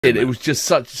It was just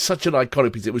such an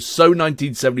iconic piece. It was so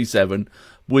 1977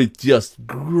 with just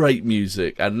great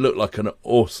music and looked like an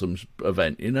awesome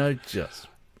event, you know, just...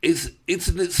 It's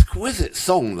an exquisite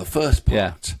song, the first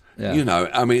part. Yeah. You know,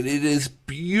 I mean, it is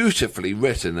beautifully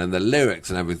written, and the lyrics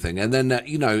and everything, and then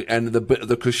you know, and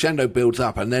the crescendo builds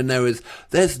up, and then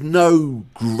there's no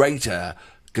greater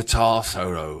guitar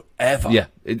solo ever. Yeah,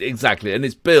 exactly, and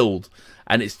it's build,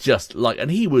 and it's just like, and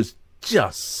he was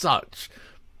just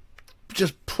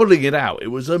pulling it out. It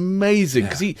was amazing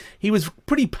because he was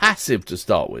pretty passive to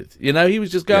start with. You know, he was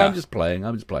just going, I'm just playing,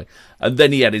 and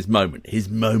then he had his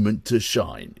moment to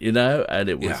shine. You know, and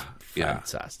it was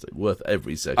fantastic, worth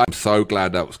every second. I'm so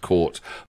glad that was caught